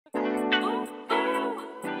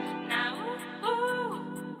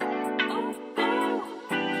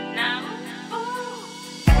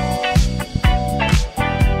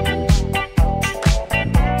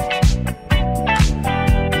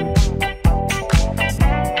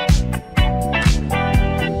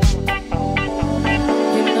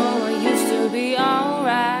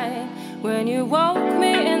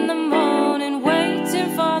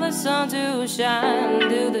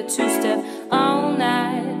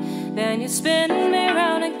Can you spin me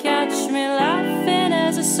round and catch me laughing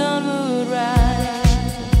as the sun would rise?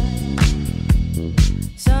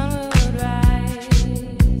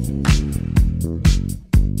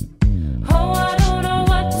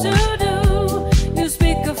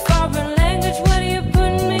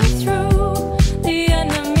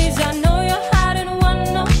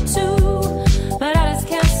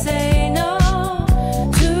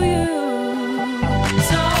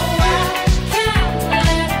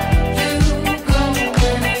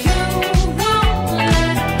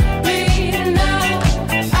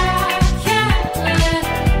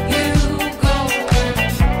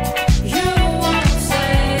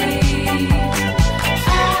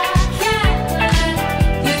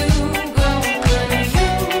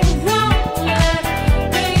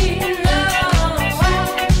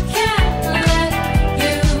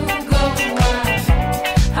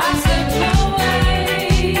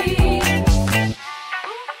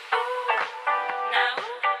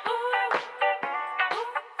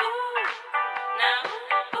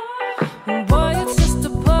 Boy, it's just a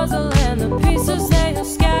puzzle and the pieces they are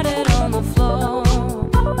scattered on the floor.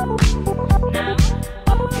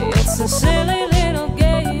 It's a silly little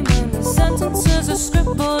game and the sentences are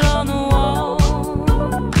scribbled on the wall.